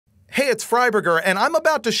Hey, it's Freiburger, and I'm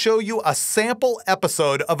about to show you a sample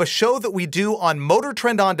episode of a show that we do on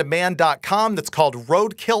MotorTrendOnDemand.com that's called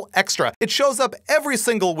Roadkill Extra. It shows up every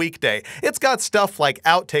single weekday. It's got stuff like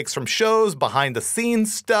outtakes from shows,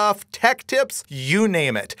 behind-the-scenes stuff, tech tips, you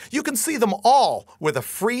name it. You can see them all with a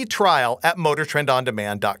free trial at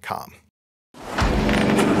MotorTrendOnDemand.com.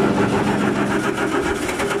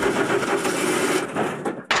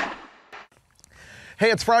 Hey,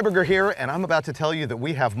 it's Freiburger here, and I'm about to tell you that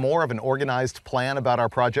we have more of an organized plan about our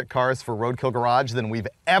project cars for Roadkill Garage than we've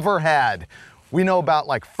ever had. We know about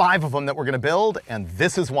like 5 of them that we're gonna build, and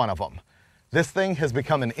this is one of them. This thing has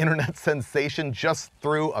become an internet sensation just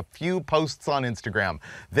through a few posts on Instagram.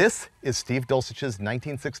 This is Steve Dulcich's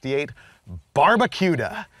 1968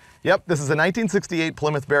 BBQuda. Yep, this is a 1968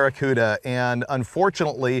 Plymouth Barracuda, and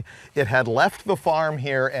unfortunately, it had left the farm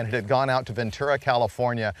here and it had gone out to Ventura,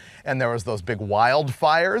 California, and there was those big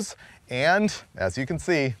wildfires, and as you can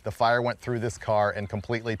see, the fire went through this car and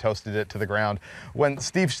completely toasted it to the ground. When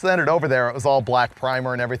Steve sent it over there, it was all black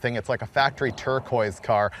primer and everything. It's like a factory turquoise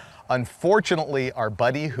car. Unfortunately, our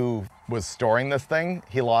buddy who was storing this thing,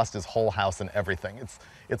 he lost his whole house and everything.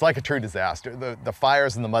 It's like a true disaster. The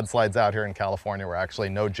fires and the mudslides out here in California were actually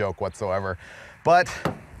no joke whatsoever. But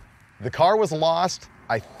the car was lost.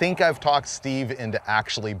 I think I've talked Steve into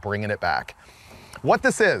actually bringing it back. What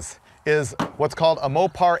this is what's called a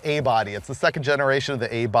Mopar A-body. It's the second generation of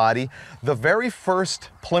the A-body. The very first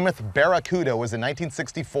Plymouth Barracuda was in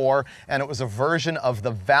 1964, and it was a version of the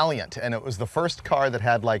Valiant, and it was the first car that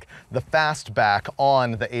had like the fastback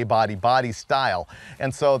on the A-body body style.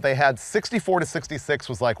 And so they had 64 to 66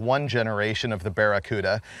 was like one generation of the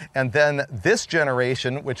Barracuda, and then this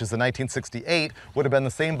generation, which is the 1968, would have been the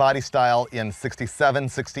same body style in 67,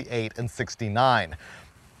 68, and 69.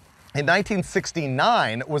 In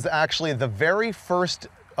 1969 was actually the very first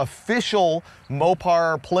official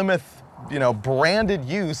Mopar Plymouth, branded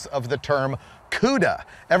use of the term Cuda.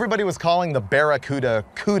 Everybody was calling the Barracuda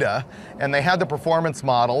Cuda, and they had the performance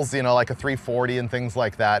models, like a 340 and things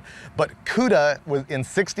like that. But Cuda was, in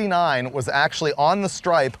 69 was actually on the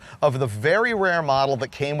stripe of the very rare model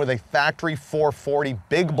that came with a factory 440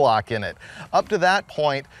 big block in it. Up to that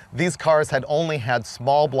point, these cars had only had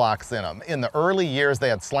small blocks in them. In the early years, they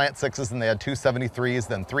had slant 6s and they had 273s,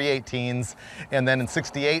 then 318s, and then in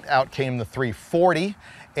 68 out came the 340.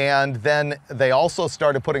 And then they also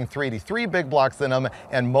started putting 383 big blocks in them,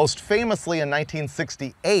 and most famously in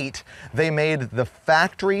 1968, they made the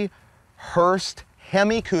factory Hurst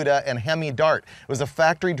Hemi Cuda and Hemi Dart. It was a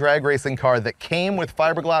factory drag racing car that came with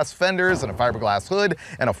fiberglass fenders and a fiberglass hood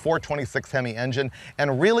and a 426 Hemi engine.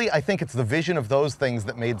 And really, I think it's the vision of those things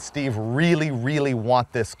that made Steve really, really want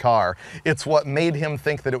this car. It's what made him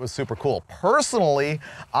think that it was super cool. Personally,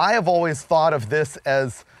 I have always thought of this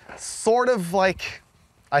as sort of like,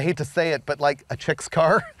 I hate to say it, but like a chick's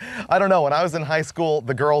car. I don't know, when I was in high school,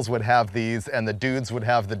 the girls would have these and the dudes would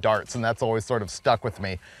have the Darts, and that's always sort of stuck with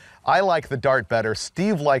me. I like the Dart better,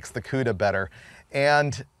 Steve likes the Cuda better,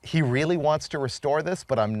 and he really wants to restore this,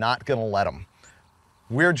 but I'm not gonna let him.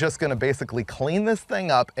 We're just gonna basically clean this thing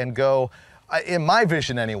up and go, in my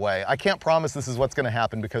vision anyway. I can't promise this is what's gonna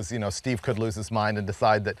happen because, Steve could lose his mind and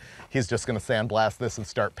decide that he's just gonna sandblast this and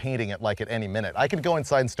start painting it like at any minute. I could go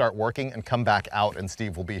inside and start working and come back out and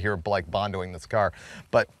Steve will be here like bondoing this car.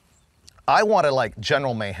 But I want to like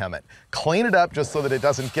general mayhem it. Clean it up just so that it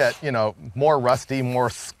doesn't get, more rusty, more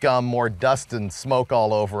scum, more dust and smoke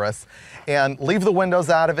all over us. And leave the windows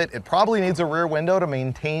out of it. It probably needs a rear window to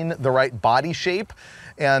maintain the right body shape.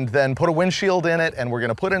 And then put a windshield in it, and we're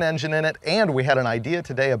gonna put an engine in it. And we had an idea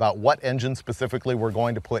today about what engine specifically we're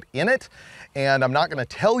going to put in it. And I'm not gonna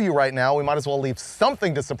tell you right now, we might as well leave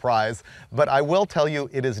something to surprise, but I will tell you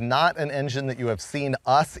it is not an engine that you have seen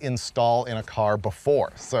us install in a car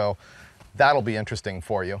before. So that'll be interesting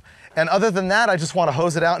for you. And other than that, I just want to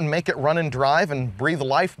hose it out and make it run and drive and breathe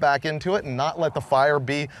life back into it and not let the fire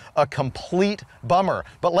be a complete bummer.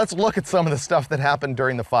 But let's look at some of the stuff that happened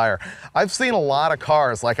during the fire. I've seen a lot of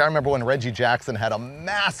cars, like I remember when Reggie Jackson had a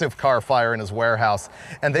massive car fire in his warehouse,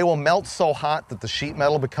 and they will melt so hot that the sheet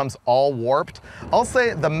metal becomes all warped. I'll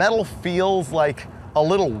say the metal feels like a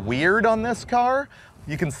little weird on this car.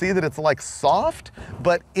 You can see that it's like soft,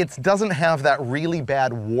 but it doesn't have that really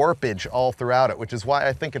bad warpage all throughout it, which is why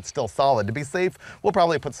I think it's still solid. To be safe, we'll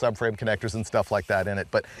probably put subframe connectors and stuff like that in it,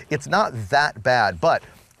 but it's not that bad. But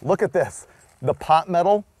look at this. The pot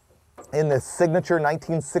metal in this signature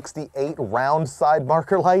 1968 round side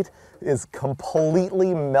marker light is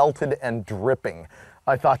completely melted and dripping.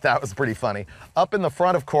 I thought that was pretty funny. Up in the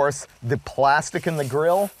front, of course, the plastic in the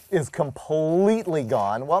grill is completely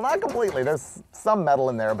gone. Well, not completely, there's some metal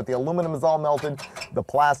in there, but the aluminum is all melted, the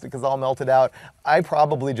plastic is all melted out. I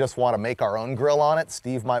probably just want to make our own grill on it.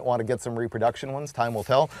 Steve might want to get some reproduction ones, time will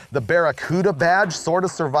tell. The BBQuda badge sort of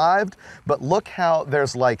survived, but look how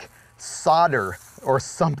there's like solder or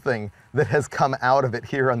something that has come out of it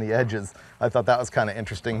here on the edges. I thought that was kind of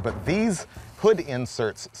interesting, but these hood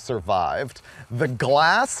inserts survived. The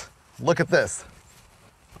glass, look at this.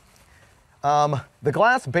 The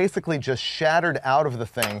glass basically just shattered out of the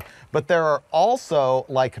thing, but there are also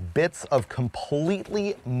like bits of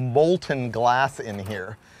completely molten glass in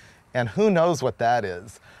here. And who knows what that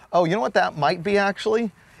is? Oh, you know what that might be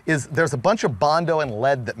actually? There's a bunch of Bondo and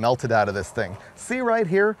lead that melted out of this thing. See right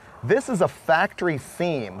here? This is a factory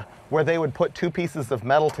seam where they would put two pieces of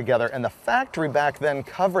metal together, and the factory back then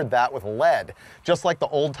covered that with lead. Just like the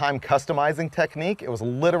old-time customizing technique, it was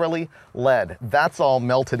literally lead. That's all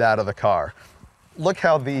melted out of the car. Look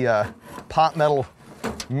how the pot metal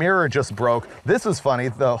mirror just broke. This is funny,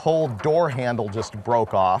 the whole door handle just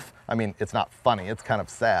broke off. I mean, it's not funny, it's kind of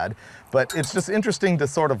sad, but it's just interesting to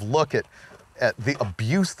sort of look at the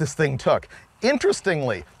abuse this thing took.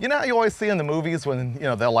 Interestingly, you know how you always see in the movies when, you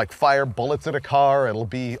know, they'll like fire bullets at a car, it'll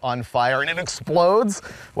be on fire and it explodes?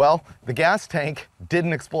 Well, the gas tank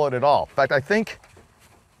didn't explode at all. In fact, I think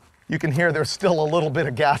you can hear there's still a little bit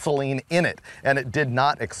of gasoline in it, and it did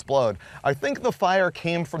not explode. I think the fire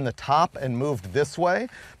came from the top and moved this way,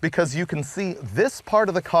 because you can see this part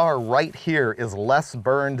of the car right here is less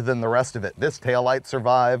burned than the rest of it. This taillight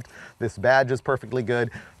survived, this badge is perfectly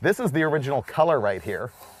good. This is the original color right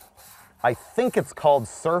here. I think it's called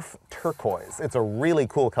Surf Turquoise. It's a really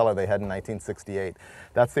cool color they had in 1968.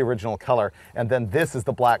 That's the original color. And then this is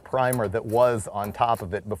the black primer that was on top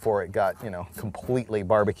of it before it got, you know, completely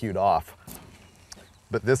barbecued off.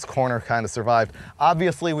 But this corner kind of survived.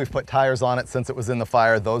 Obviously, we've put tires on it since it was in the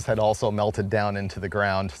fire. Those had also melted down into the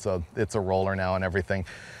ground, so it's a roller now and everything.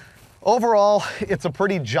 Overall, it's a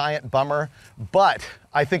pretty giant bummer, but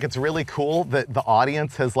I think it's really cool that the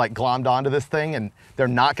audience has like glommed onto this thing, and they're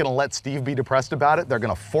not gonna let Steve be depressed about it. They're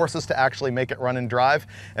gonna force us to actually make it run and drive.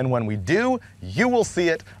 And when we do, you will see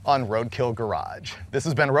it on Roadkill Garage. This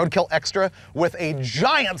has been Roadkill Extra with a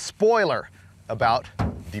giant spoiler about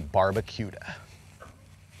the BBQuda.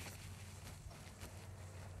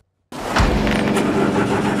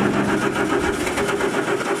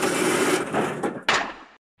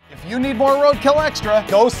 If you need more Roadkill Extra,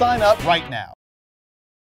 go sign up right now.